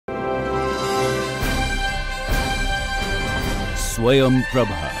Swayam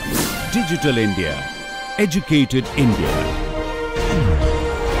Prabha. Digital India. Educated India.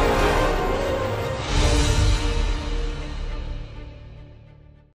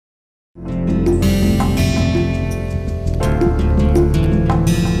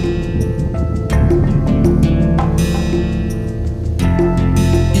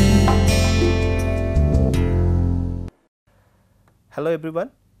 Hello everyone,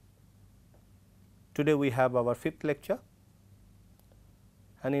 today we have our fifth lecture,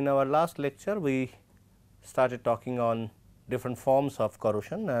 and in our last lecture we started talking on different forms of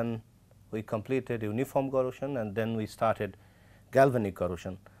corrosion and we completed uniform corrosion and then we started galvanic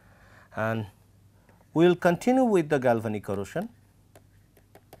corrosion, and we will continue with the galvanic corrosion.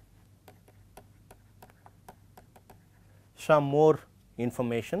 Some more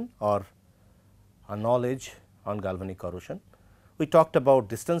information or a knowledge on galvanic corrosion. We talked about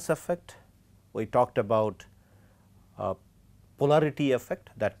distance effect, we talked about polarity effect,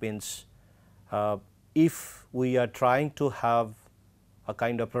 that means if we are trying to have a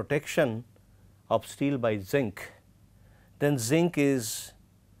kind of protection of steel by zinc, then zinc is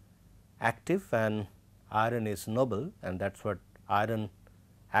active and iron is noble, and that is what iron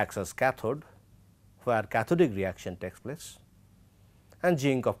acts as cathode where cathodic reaction takes place, and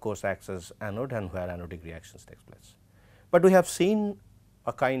zinc of course acts as anode and where anodic reactions takes place. But we have seen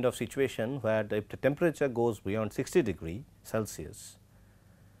a kind of situation where if the temperature goes beyond 60 degree Celsius,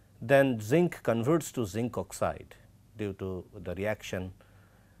 then zinc converts to zinc oxide due to the reaction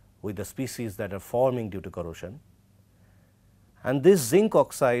with the species that are forming due to corrosion, and this zinc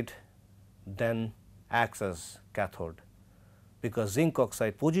oxide then acts as cathode, because zinc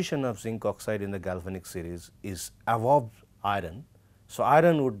oxide, position of zinc oxide in the galvanic series is above iron. So,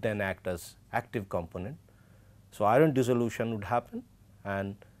 iron would then act as active component. So, iron dissolution would happen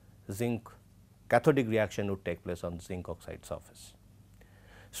and zinc cathodic reaction would take place on zinc oxide surface.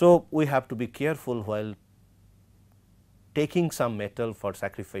 So, we have to be careful while taking some metal for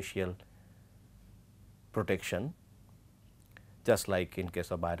sacrificial protection, just like in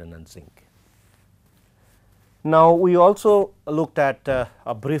case of iron and zinc. Now, we also looked at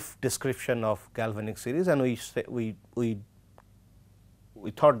a brief description of galvanic series, and we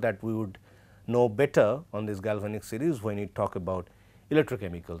thought that we would know better on this galvanic series when we talk about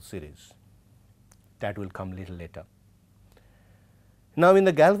electrochemical series, that will come little later. Now, in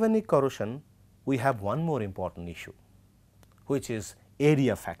the galvanic corrosion we have one more important issue, which is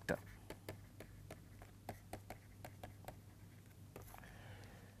area factor.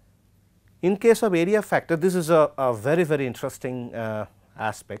 In case of area factor, this is a very interesting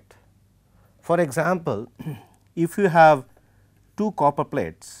aspect. For example, if you have two copper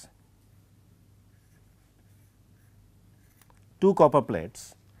plates,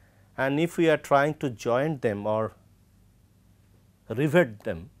 and if we are trying to join them or rivet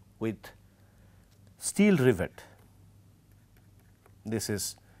them with steel rivet, this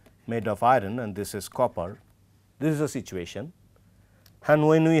is made of iron and this is copper, this is a situation. And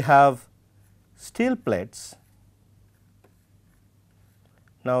when we have steel plates,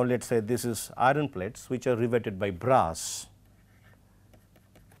 now let us say this is iron plates which are riveted by brass.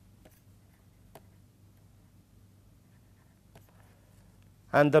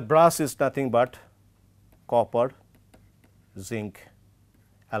 And the brass is nothing but copper zinc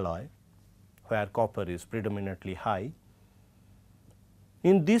alloy, where copper is predominantly high.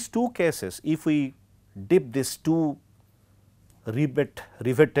 In these two cases, if we dip these two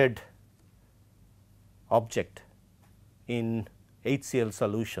riveted object in HCl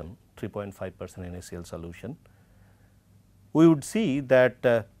solution, 3.5% NaCl solution, we would see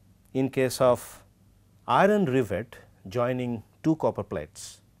that in case of iron rivet joining two copper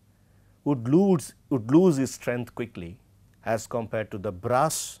plates would lose its strength quickly as compared to the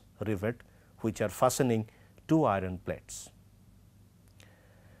brass rivet which are fastening two iron plates.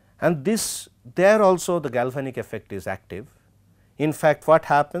 And this there also the galvanic effect is active. In fact, what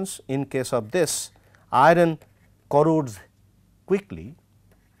happens in case of this, iron corrodes quickly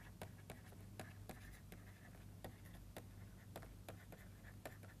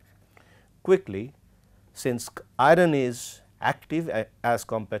since iron is active as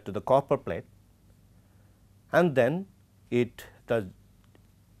compared to the copper plate, and then the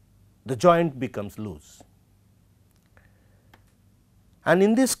joint becomes loose. And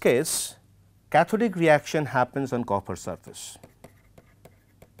in this case, cathodic reaction happens on copper surface.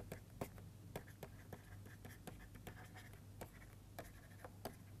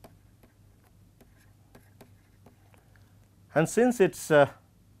 And since it is a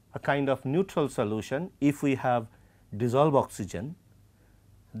kind of neutral solution, if we have dissolved oxygen,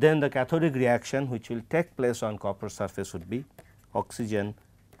 then the cathodic reaction which will take place on copper surface would be oxygen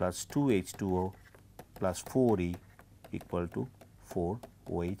plus 2 H2O plus 4E equal to 4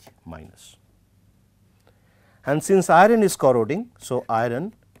 OH minus. And since iron is corroding, so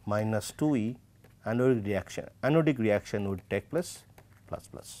iron minus 2E anodic reaction would take place plus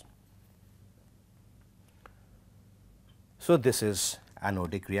plus. So, this is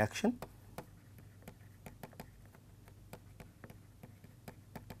anodic reaction.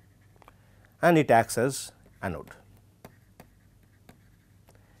 And it acts as anode.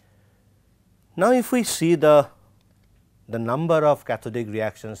 Now, if we see the number of cathodic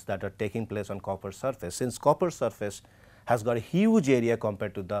reactions that are taking place on copper surface, since copper surface has got a huge area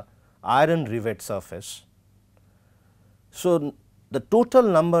compared to the iron rivet surface. So, the total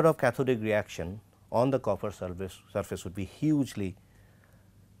number of cathodic reaction on the copper surface would be hugely,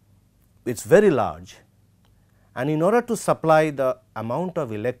 it is very large, and in order to supply the amount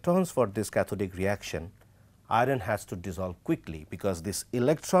of electrons for this cathodic reaction, iron has to dissolve quickly, because this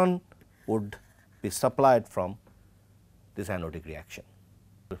electron would be supplied from this anodic reaction.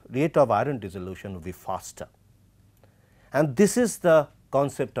 The rate of iron dissolution would be faster, and this is the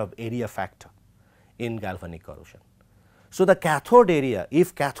concept of area factor in galvanic corrosion. So, the cathode area,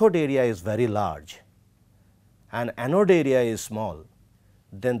 if cathode area is very large and anode area is small,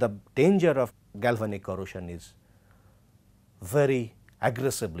 then the danger of galvanic corrosion is very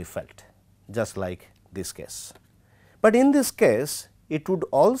aggressively felt, just like this case. But in this case, it would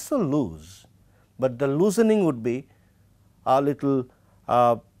also lose, but the loosening would be a little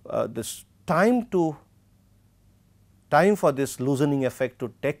this time for this loosening effect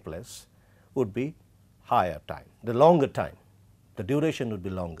to take place would be higher time, the longer time, the duration would be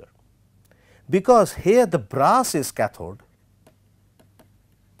longer, because here the brass is cathode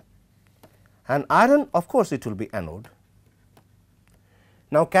and iron, of course, it will be anode.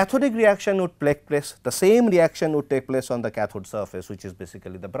 Now, cathodic reaction would take place, the same reaction would take place on the cathode surface, which is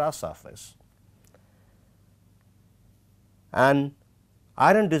basically the brass surface, and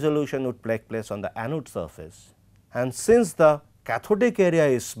iron dissolution would take place on the anode surface, and since the cathodic area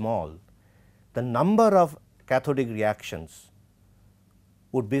is small, the number of cathodic reactions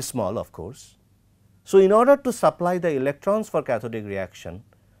would be small, of course. So, in order to supply the electrons for cathodic reaction,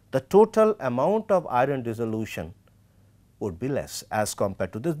 the total amount of iron dissolution would be less as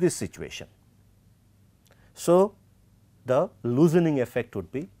compared to this situation. So, the loosening effect would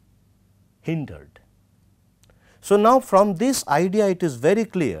be hindered. So, now from this idea it is very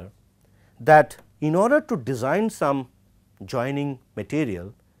clear that in order to design some joining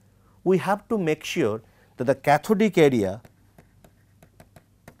material, we have to make sure that the cathodic area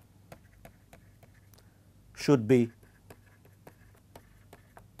should be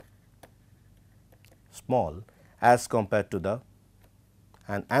small as compared to the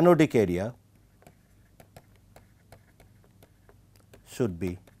anodic area should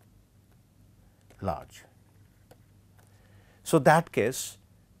be large. So, that case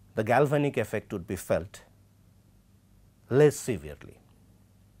the galvanic effect would be felt less severely.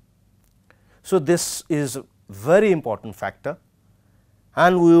 So, this is a very important factor,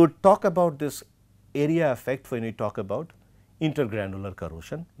 and we would talk about this area effect when we talk about intergranular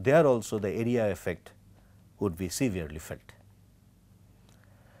corrosion. There also the area effect would be severely felt.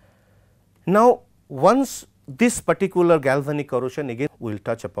 Now, once this particular galvanic corrosion, again we will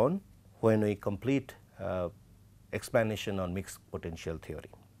touch upon when we complete explanation on mixed potential theory.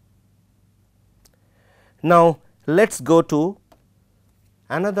 Now, let us go to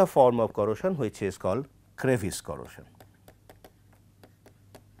another form of corrosion, which is called crevice corrosion.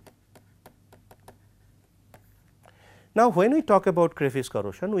 Now, when we talk about crevice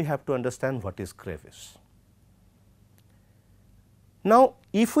corrosion, we have to understand what is crevice. Now,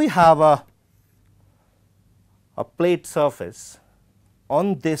 if we have a plate surface,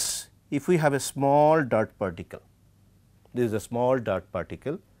 on this if we have a small dirt particle, this is a small dirt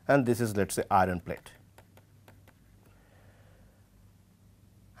particle and this is let us say iron plate,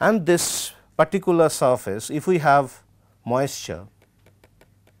 and this particular surface, if we have moisture,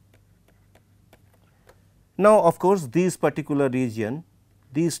 now of course, these particular region,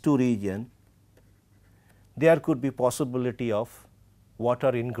 these two region, there could be possibility of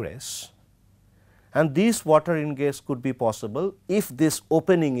water ingress, and this water ingress could be possible if this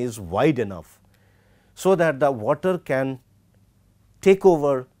opening is wide enough, so that the water can take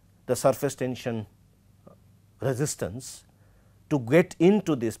over the surface tension resistance to get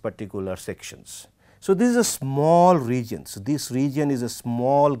into these particular sections. So, this is a small region. So, this region is a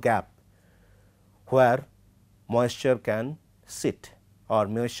small gap where moisture can sit or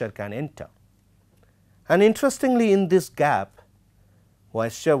moisture can enter. And interestingly, in this gap,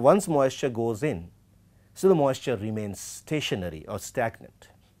 once moisture goes in, So, the moisture remains stationary or stagnant.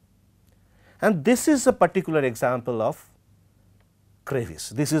 And this is a particular example of crevice.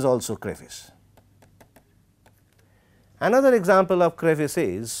 This is also crevice. Another example of crevice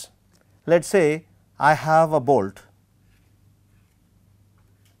is, let us say I have a bolt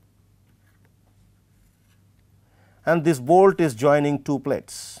and this bolt is joining two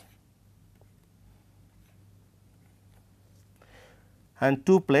plates, and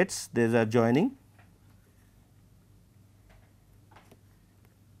two plates these are joining,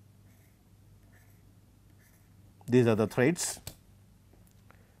 these are the threads.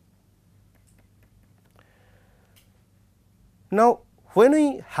 Now, when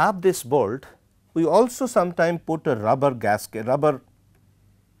we have this bolt, we also sometimes put a rubber gasket,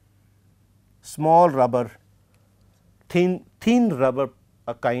 small rubber, thin rubber,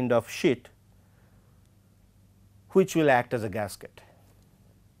 a kind of sheet which will act as a gasket.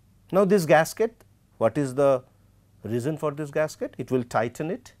 Now, this gasket, what is the reason for this gasket? It will tighten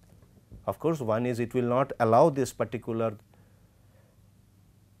it. Of course, one is it will not allow this particular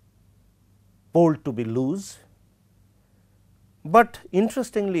bolt to be loose. But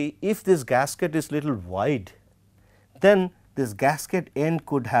interestingly, if this gasket is little wide, then this gasket end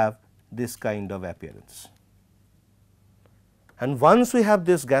could have this kind of appearance. And once we have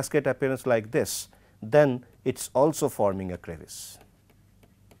this gasket appearance like this, then it is also forming a crevice.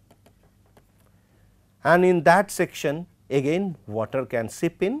 And in that section again water can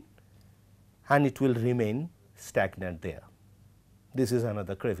seep in and it will remain stagnant there. This is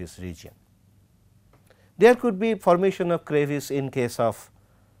another crevice region. There could be formation of crevice in case of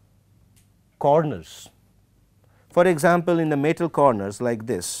corners. For example, in the metal corners like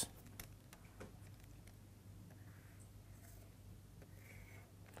this,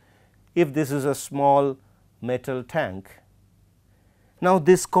 if this is a small metal tank, now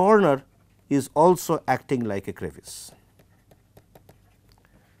this corner is also acting like a crevice.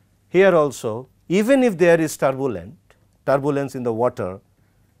 Here also, even if there is turbulence in the water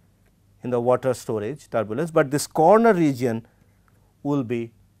storage turbulence, but this corner region will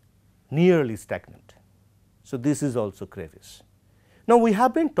be nearly stagnant. So, this is also crevice. Now, we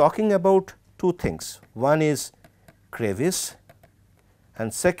have been talking about two things, one is crevice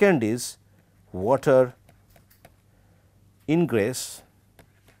and second is water ingress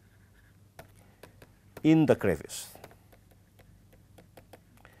in the crevice.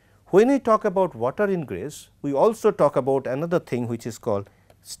 When we talk about water ingress, we also talk about another thing which is called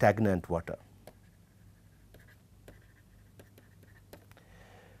stagnant water.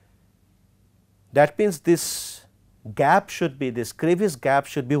 That means, this gap should be, this crevice gap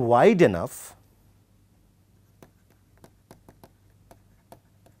should be wide enough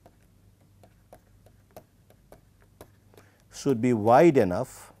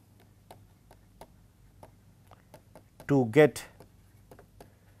to get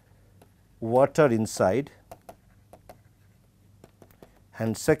water inside,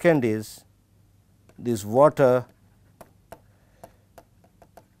 and second is this water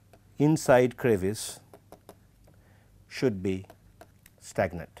inside crevice should be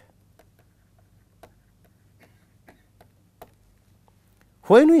stagnant.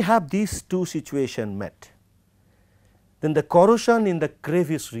 When we have these two situations met, then the corrosion in the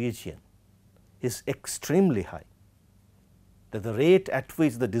crevice region is extremely high. That the rate at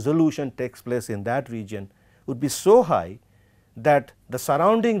which the dissolution takes place in that region would be so high that the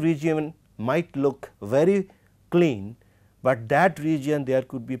surrounding region might look very clean, but that region there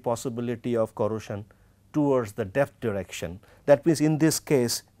could be possibility of corrosion towards the depth direction. That means, in this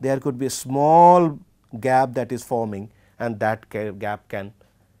case there could be a small gap that is forming, and that gap can,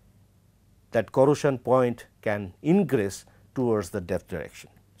 that corrosion point can ingress towards the depth direction.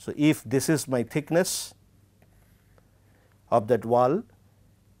 So, if this is my thickness of that wall,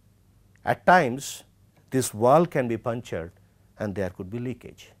 at times this wall can be punctured and there could be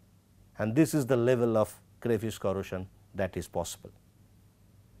leakage, and this is the level of crevice corrosion that is possible.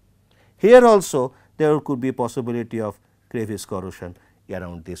 Here also there could be possibility of crevice corrosion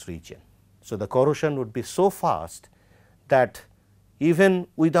around this region. So, the corrosion would be so fast that even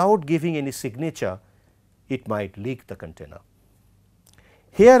without giving any signature, it might leak the container.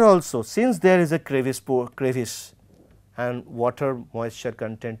 Here also, since there is a crevice and water moisture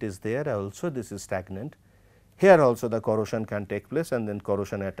content is there, also this is stagnant. Here also the corrosion can take place, and then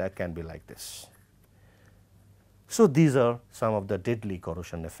corrosion attack can be like this. So, these are some of the deadly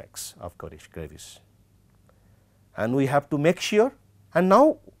corrosion effects of crevice, and we have to make sure. And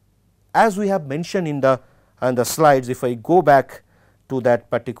now, as we have mentioned in the slides, if I go back to that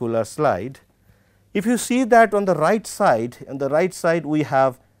particular slide, if you see that on the right side, we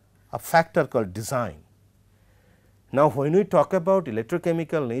have a factor called design. Now, when we talk about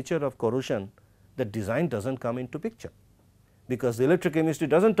electrochemical nature of corrosion, the design does not come into picture, because the electrochemistry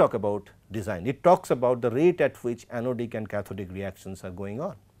does not talk about design, it talks about the rate at which anodic and cathodic reactions are going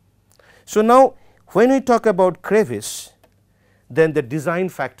on. So, now when we talk about crevice, then the design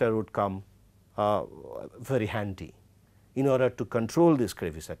factor would come very handy in order to control this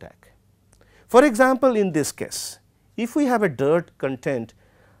crevice attack. For example, in this case, if we have a dirt content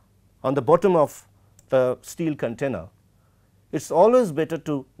on the bottom of the steel container, it is always better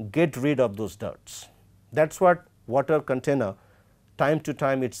to get rid of those dirts. That is what water container, time to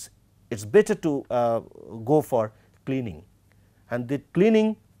time it is better to go for cleaning, and the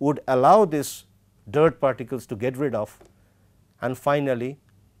cleaning would allow this dirt particles to get rid of, and finally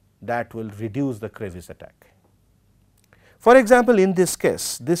that will reduce the crevice attack. For example, in this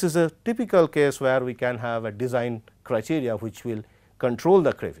case, this is a typical case where we can have a design criteria which will control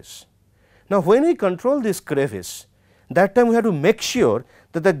the crevice. Now, when we control this crevice, that time we have to make sure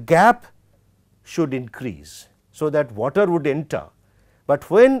that the gap should increase, so that water would enter, but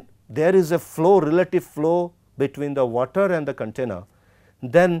when there is a flow, relative flow between the water and the container,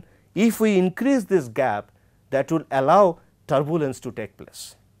 then if we increase this gap, that will allow turbulence to take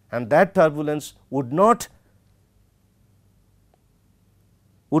place, and that turbulence would not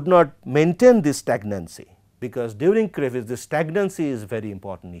maintain this stagnancy, because during crevice the stagnancy is very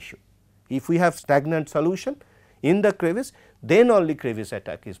important issue. If we have stagnant solution in the crevice, then only crevice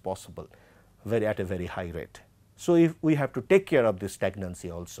attack is possible at a very high rate. So, if we have to take care of this stagnancy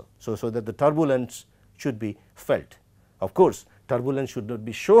also, so that the turbulence should be felt. Of course, turbulence should not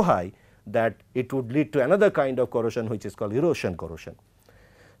be so high that it would lead to another kind of corrosion which is called erosion corrosion.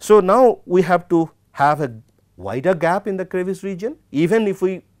 So, now we have to have a wider gap in the crevice region. Even if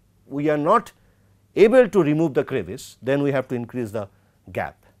we are not able to remove the crevice, then we have to increase the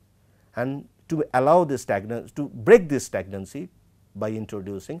gap, and to allow this stagnancy, to break this stagnancy by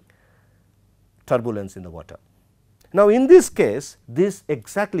introducing turbulence in the water. Now, in this case this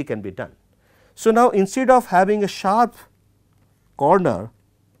exactly can be done. So, now instead of having a sharp corner,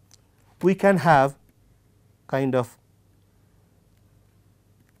 we can have kind of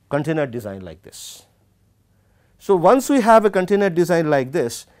container design like this. So, once we have a container design like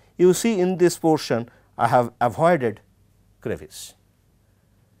this, you see in this portion I have avoided crevice.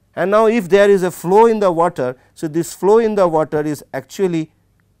 And now, if there is a flow in the water, so this flow in the water is actually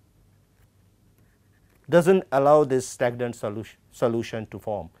does not allow this stagnant solution to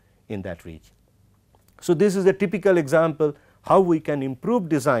form in that region. So, this is a typical example how we can improve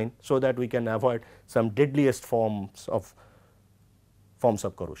design, so that we can avoid some deadliest forms of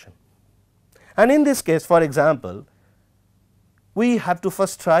corrosion. And in this case, for example, we have to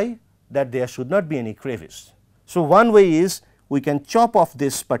first try that there should not be any crevice. So, one way is we can chop off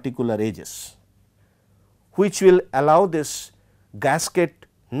this particular edges, which will allow this gasket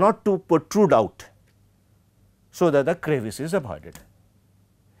not to protrude out, so that the crevice is avoided.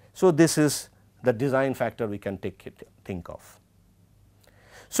 So, this is the design factor we can think of.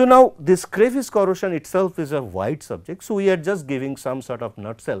 So, now this crevice corrosion itself is a wide subject. So, we are just giving some sort of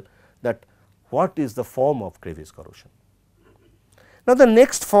nutshell that what is the form of crevice corrosion. Now, the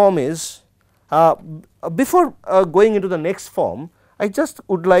next form is before going into the next form, I just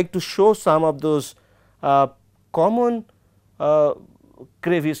would like to show some of those common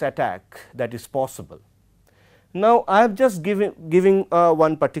crevice attack that is possible. Now, I have just giving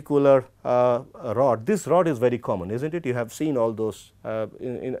one particular rod. This rod is very common, is not it? You have seen all those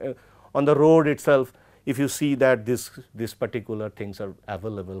on the road itself. If you see that this particular things are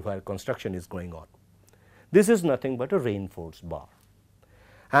available where construction is going on, this is nothing but a reinforced bar,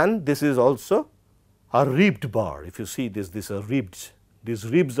 and this is also a ribbed bar. If you see this are ribbed. These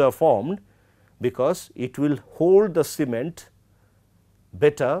ribs are formed because it will hold the cement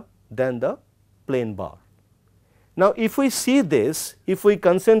better than the plain bar. Now, if we see this, if we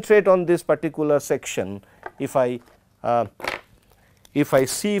concentrate on this particular section, if I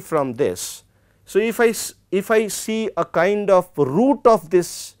see from this, so if I see a kind of root of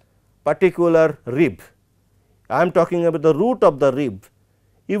this particular rib, I am talking about the root of the rib,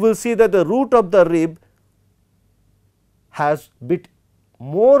 you will see that the root of the rib has bit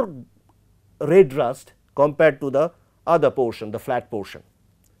more red rust compared to the other portion, the flat portion.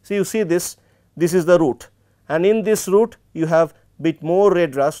 So, you see this is the root, and in this root you have bit more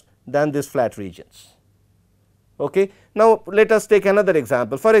red rust than these flat regions. Okay. Now, let us take another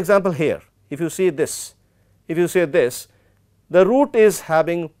example. For example, here if you see this, the root is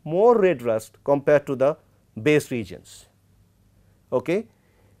having more red rust compared to the base regions. Okay.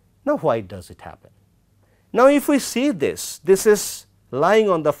 Now, why does it happen? Now, if we see this is lying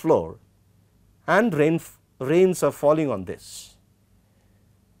on the floor and rains are falling on this.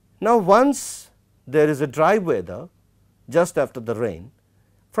 Now, once there is a dry weather just after the rain,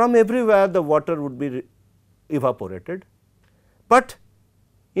 from everywhere the water would be evaporated, but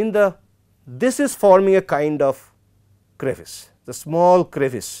in the this is forming a kind of crevice, the small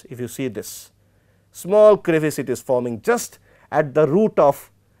crevice. If you see this small crevice, it is forming just at the root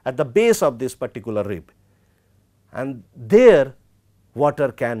of, at the base of this particular rib, and there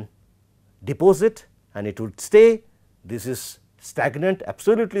water can deposit and it would stay. This is stagnant,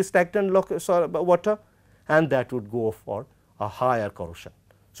 absolutely stagnant water, and that would go for a higher corrosion.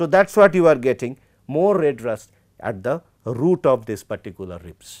 So, that is what you are getting, more red rust at the root of this particular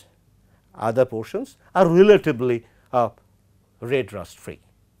ribs. Other portions are relatively red rust free.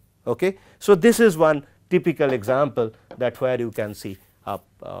 Okay. So, this is one typical example that where you can see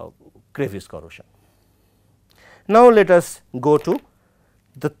crevice corrosion. Now, let us go to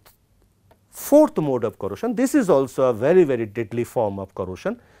the fourth mode of corrosion. This is also a very, very deadly form of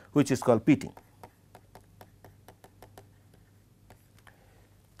corrosion, which is called pitting.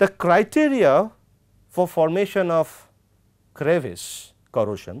 The criteria for formation of crevice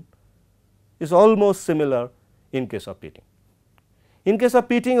corrosion is almost similar in case of pitting. In case of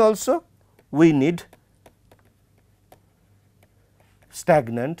pitting also, we need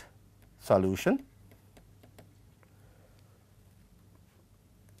stagnant solution,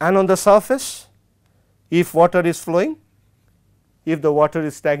 and on the surface, if water is flowing, if the water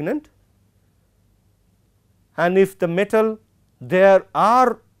is stagnant, and if the metal, there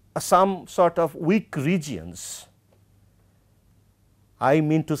are some sort of weak regions. I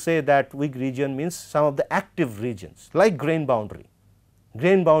mean to say that weak region means some of the active regions, like grain boundary.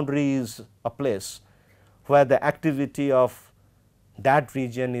 Grain boundary is a place where the activity of that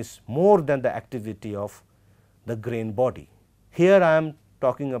region is more than the activity of the grain body. Here I am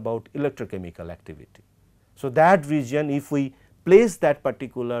talking about electrochemical activity. So, that region, if we place that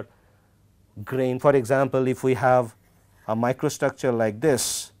particular grain, for example, if we have a microstructure like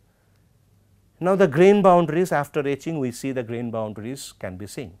this, now the grain boundaries, after etching we see the grain boundaries can be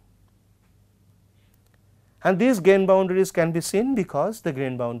seen, and these grain boundaries can be seen because the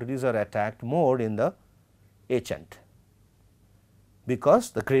grain boundaries are attacked more in the etchant,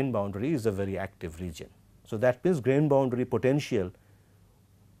 because the grain boundary is a very active region. So, that means grain boundary potential,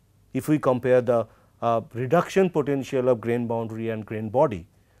 if we compare the reduction potential of grain boundary and grain body,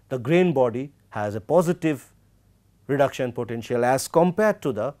 the grain body has a positive reduction potential as compared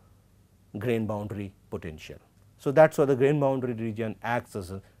to the grain boundary potential. So, that is why the grain boundary region acts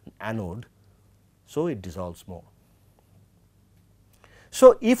as an anode. So, it dissolves more.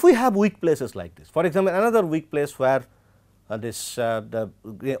 So, if we have weak places like this, for example, another weak place where on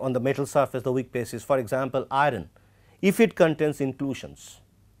the metal surface the weak place is, for example, iron. If it contains inclusions,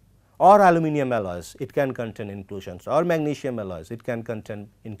 or aluminum alloys, it can contain inclusions, or magnesium alloys, it can contain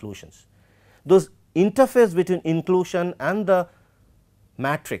inclusions. Those interface between inclusion and the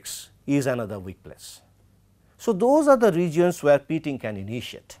matrix is another weak place. So, those are the regions where pitting can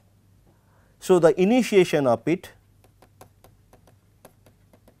initiate. So, the initiation of pit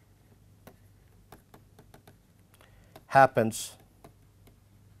happens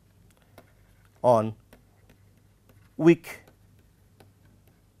on weak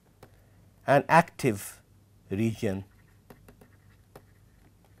and active region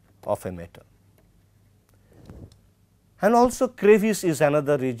of a metal. And also crevice is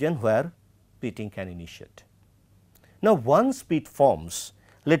another region where pitting can initiate. Now, once pit forms,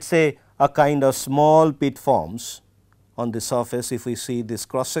 let us say a kind of small pit forms on the surface, if we see this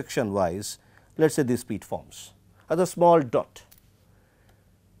cross section wise, let us say this pit forms as a small dot.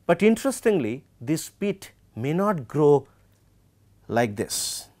 But interestingly, this pit may not grow like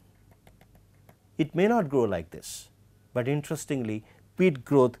this, it may not grow like this, but interestingly pit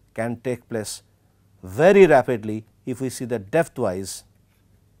growth can take place very rapidly if we see the depth wise,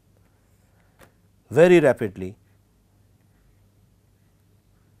 very rapidly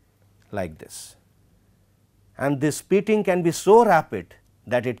like this, and this pitting can be so rapid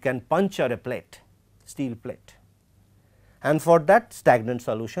that it can puncture a plate, steel plate, and for that stagnant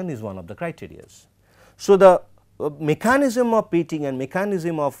solution is one of the criteria. So, the mechanism of pitting and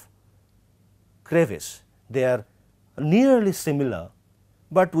mechanism of crevice, they are nearly similar,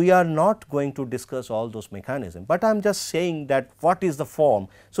 but we are not going to discuss all those mechanisms, but I am just saying that what is the form.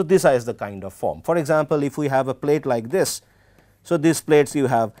 So, this is the kind of form. For example, if we have a plate like this, so these plates you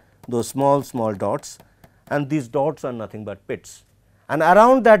have those small dots, and these dots are nothing but pits, and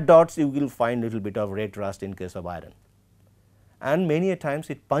around that dots you will find little bit of red rust in case of iron, and many a times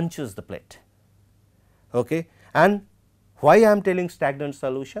it punches the plate. Okay. And why I am telling stagnant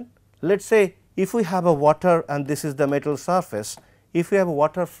solution? Let us say if we have a water and this is the metal surface, if we have a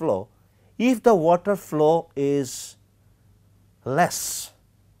water flow, if the water flow is less,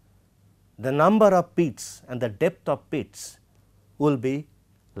 the number of pits and the depth of pits will be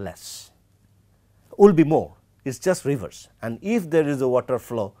less, will be more, it is just reverse, and if there is a water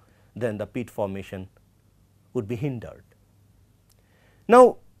flow, then the pit formation would be hindered.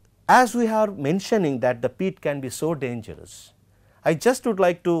 Now, as we are mentioning that the pit can be so dangerous, I just would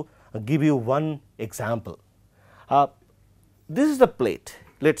like to give you one example. This is the plate,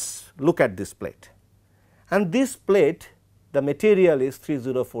 let us look at this plate, and this plate, the material is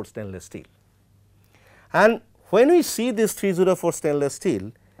 304 stainless steel. And when we see this 304 stainless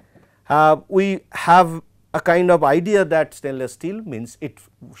steel, we have a kind of idea that stainless steel means it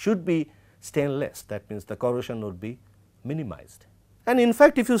should be stainless, that means the corrosion would be minimized. And in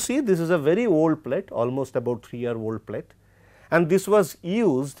fact, if you see, this is a very old plate, almost about 3-year-old plate, and this was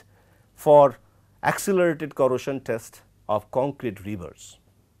used for accelerated corrosion test of concrete rivers.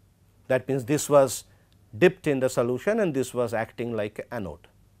 That means, this was dipped in the solution and this was acting like anode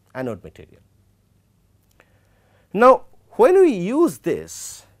material. Now, when we use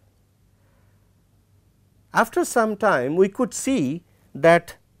this, after some time we could see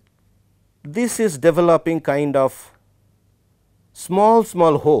that this is developing kind of small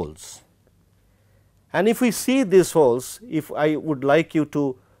holes, and if we see these holes, if I would like you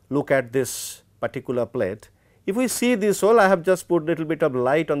to look at this particular plate, if we see this hole, I have just put little bit of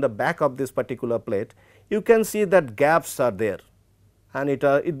light on the back of this particular plate, you can see that gaps are there, and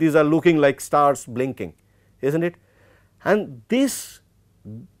these are looking like stars blinking, is not it? And these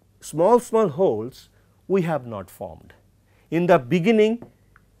small holes we have not formed. In the beginning,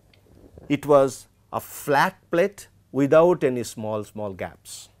 it was a flat plate without any small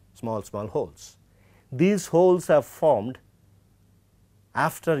gaps, small holes. These holes have formed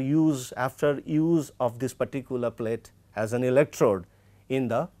after use of this particular plate as an electrode in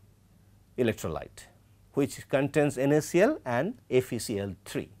the electrolyte, which contains NaCl and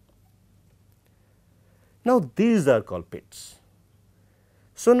FeCl3. Now, these are called pits.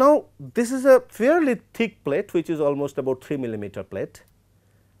 So, now this is a fairly thick plate, which is almost about 3 millimeter plate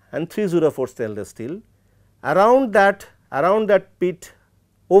and 304 stainless steel. Around that pit,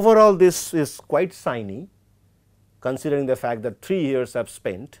 overall this is quite shiny, considering the fact that 3 years have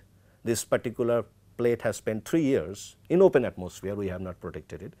spent, this particular plate has spent 3 years in open atmosphere, we have not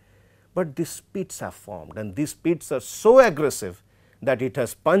protected it, but these pits have formed, and these pits are so aggressive that it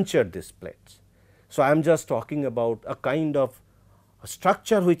has punctured these plates. So, I am just talking about a kind of a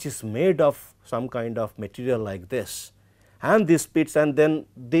structure which is made of some kind of material like this, and these pits, and then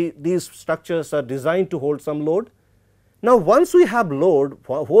these structures are designed to hold some load. Now, once we have load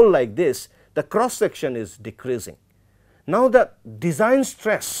hole like this, the cross section is decreasing. Now, the design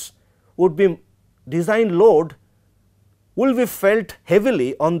stress would be, design load will be felt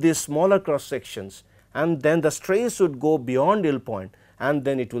heavily on these smaller cross sections, and then the stress would go beyond yield point, and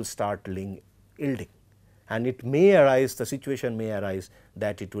then it will start yielding, and it may arise, the situation may arise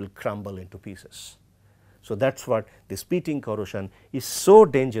that it will crumble into pieces. So, that is what this pitting corrosion is so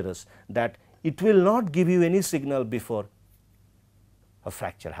dangerous that it will not give you any signal before a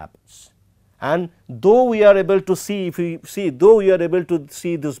fracture happens. And though we are able to see, if we see, though we are able to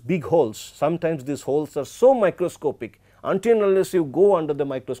see these big holes, sometimes these holes are so microscopic, until and unless you go under the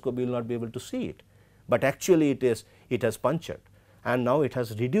microscope you will not be able to see it, but actually it has punctured, and now it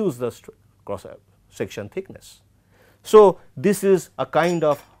has reduced the cross section thickness. So, this is a kind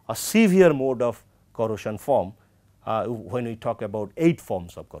of a severe mode of corrosion form when we talk about 8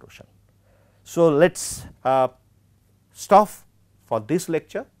 forms of corrosion. So, let us stop for this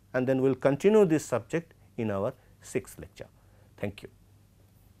lecture, and then we will continue this subject in our 6th lecture. Thank you.